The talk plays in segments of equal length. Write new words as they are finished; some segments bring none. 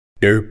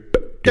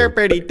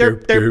Derpity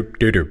derp derp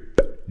derp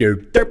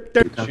derp derp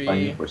derp.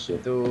 Three,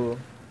 2,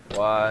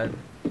 1,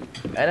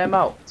 and I'm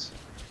out.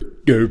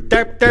 Derp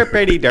derp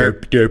derpity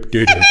derp derp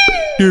derp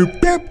derp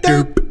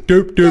derp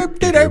derp derp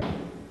derp.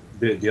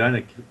 Do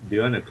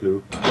you want a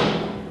clue?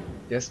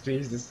 Yes,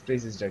 please. This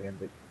place is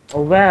gigantic.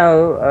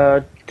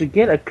 Well, to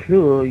get a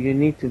clue, you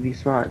need to be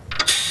smart.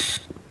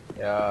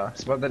 Yeah,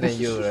 smarter than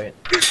you, right?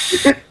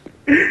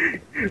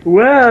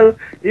 Well,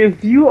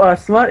 if you are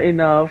smart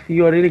enough,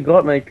 you already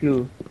got my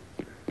clue.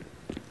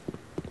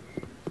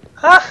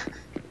 Huh?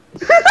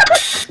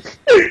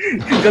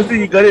 Because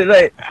you got it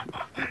right.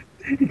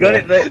 You got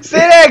it right. Say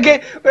that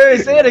again! Wait,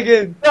 say it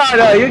again!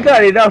 No, you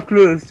got enough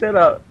clues. Shut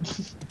up.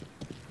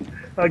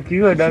 I'll give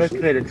you another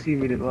clue at a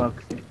 3-minute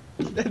walk.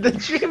 The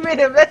 3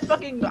 minute, that's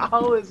fucking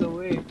hours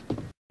away.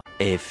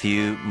 A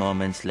few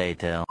moments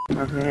later.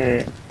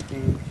 Okay.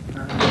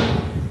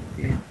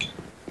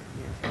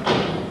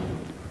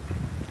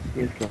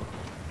 Let's go.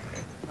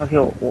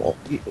 Okay,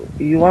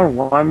 you want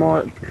one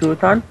more clue,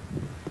 Tan?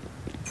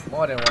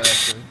 More than one,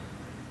 actually.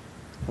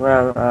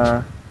 Well,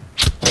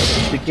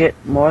 to get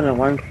more than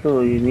one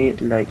clue, you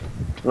need like,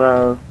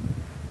 well,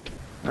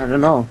 I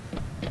don't know.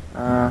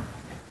 I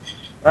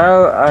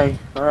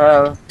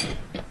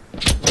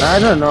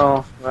don't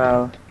know.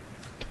 Well,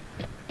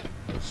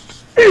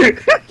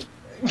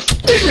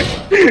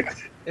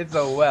 it's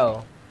a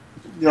well.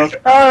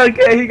 oh,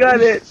 okay, he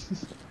got it.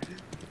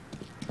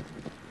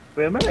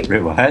 Wait, am I like?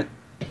 Wait, what? I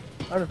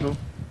don't know.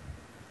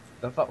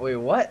 The fuck? Wait,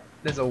 what?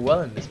 There's a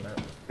well in this map.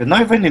 We're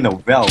not even in a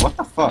well. What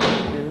the fuck?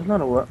 It's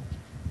not a well.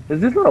 Is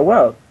this not a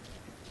well?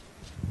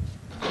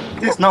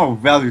 This is not a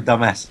well, you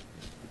dumbass.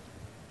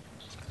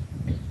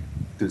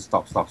 Dude,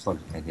 stop. You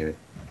can't hear it.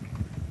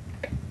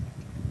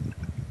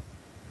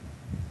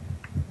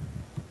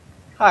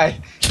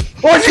 Hi.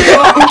 Oh shit!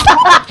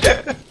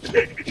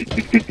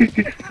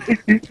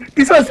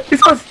 This was.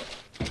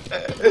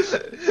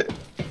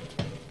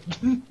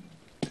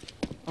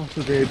 I'm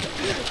so dead.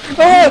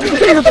 Oh,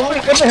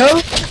 what the hell?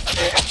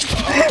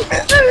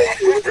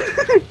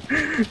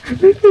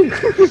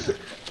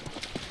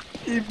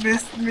 He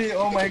missed me.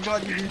 Oh my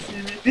god, you didn't see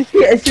me. Did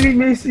he actually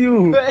miss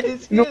you? Where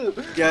is you? No.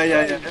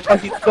 Yeah. Oh,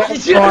 he's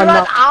Did you gone run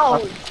now.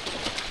 out?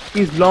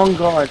 He's long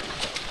gone.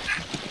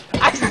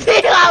 I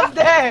see up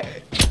there!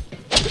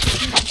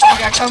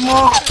 Okay, come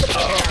on.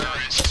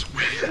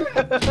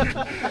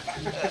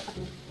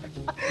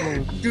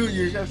 Dude,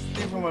 you just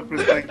see from my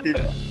perspective.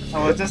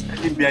 I was just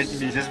standing behind you,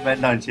 he just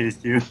went down and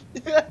chased you.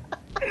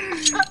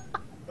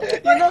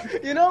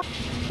 You know?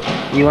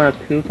 You want a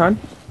clue, Tan?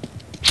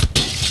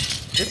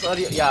 This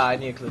audio, yeah, I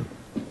need a clue.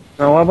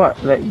 Now, what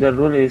about like the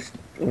rule is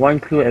one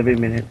clue every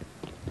minute?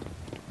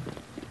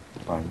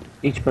 Fine.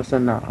 Each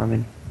person now. I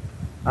mean,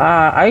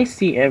 I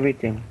see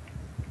everything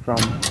from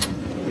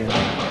here.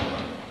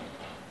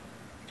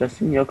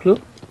 Justin, your clue?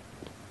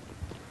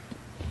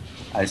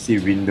 I see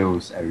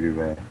windows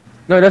everywhere.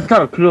 No, that's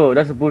not a clue.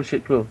 That's a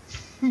bullshit clue.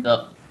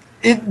 No.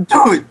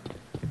 Dude!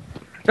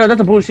 No, that's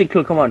a bullshit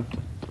clue. Come on.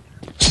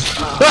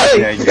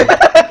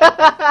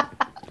 Yeah.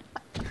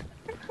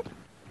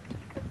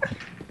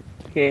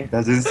 Okay,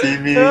 Doesn't see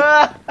me.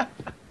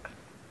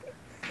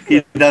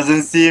 He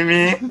doesn't see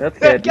me. that's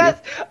good. Guys,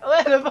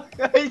 where the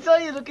fuck? I saw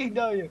you looking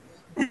down here.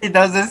 He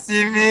doesn't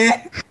see me.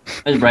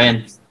 Where's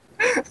Brian?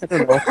 I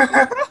don't know.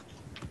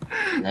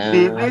 I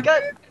No.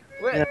 got.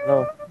 Where? Yeah,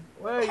 no.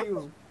 Where are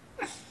you?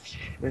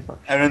 Wait, fuck.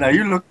 Aaron, are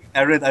you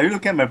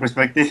looking at my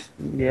perspective?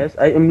 Yes,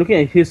 I am looking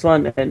at his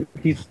one, and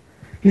he's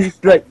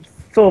like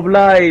so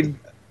blind.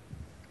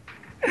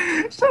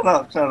 Shut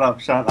up.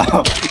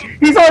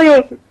 He saw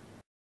you.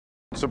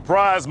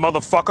 Surprise,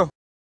 motherfucker!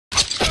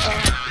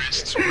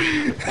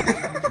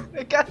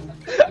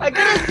 I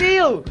can't see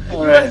you! You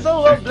Alright. are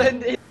so well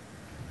blended.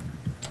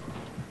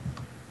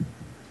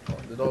 Oh,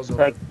 the door's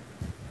open.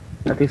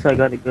 At least I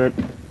got it good.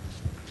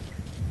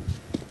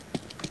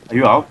 Are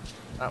you out?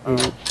 I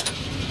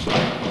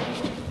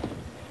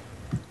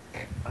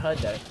heard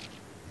that.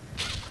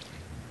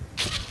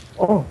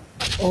 Oh,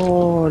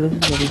 this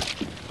is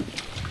good.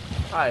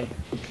 Hi.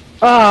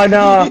 Ah,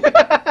 no.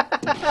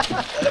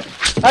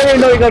 I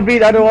didn't know you could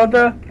breathe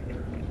underwater.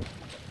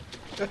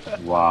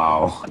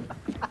 Wow.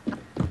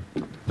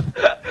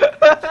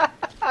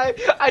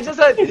 I just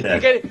heard you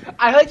getting.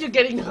 I heard you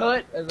getting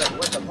hurt. I was like,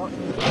 what the fuck?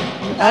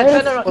 I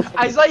turned around.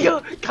 I saw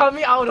you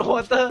coming out of the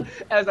water.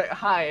 And I was like,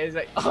 hi. I was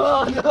like,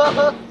 oh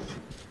no.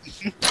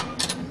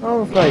 I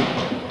was like,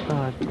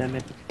 God damn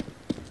it.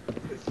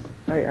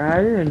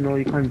 I didn't know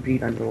you can't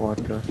breathe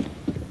underwater.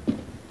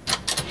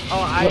 Oh,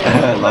 I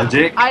am.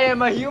 Logic? I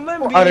am a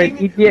human You are an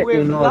being idiot, with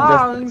you know,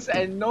 lungs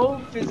and no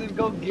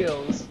physical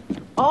gills.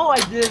 Oh, I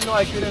didn't know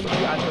I couldn't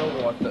be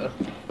underwater.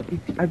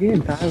 I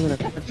didn't die when I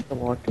touched the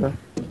water.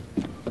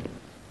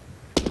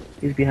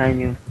 He's behind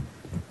you.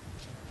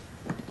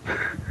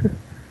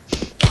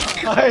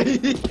 Hi.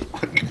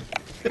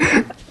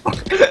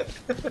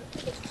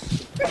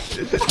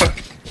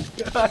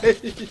 Hi.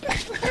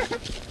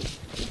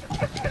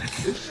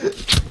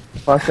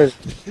 Faster.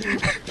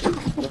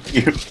 Fuck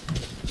you.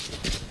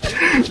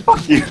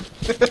 Fuck you.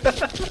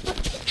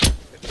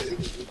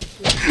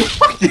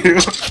 you.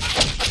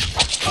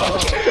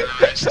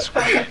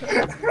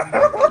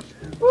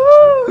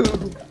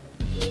 Woo!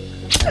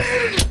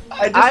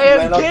 I I am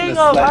ran off king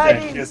the of slide hide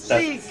and and kissed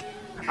that. seek.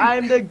 I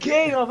am the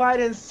king of hide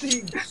and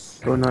seek.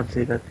 Do not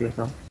say that to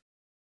yourself.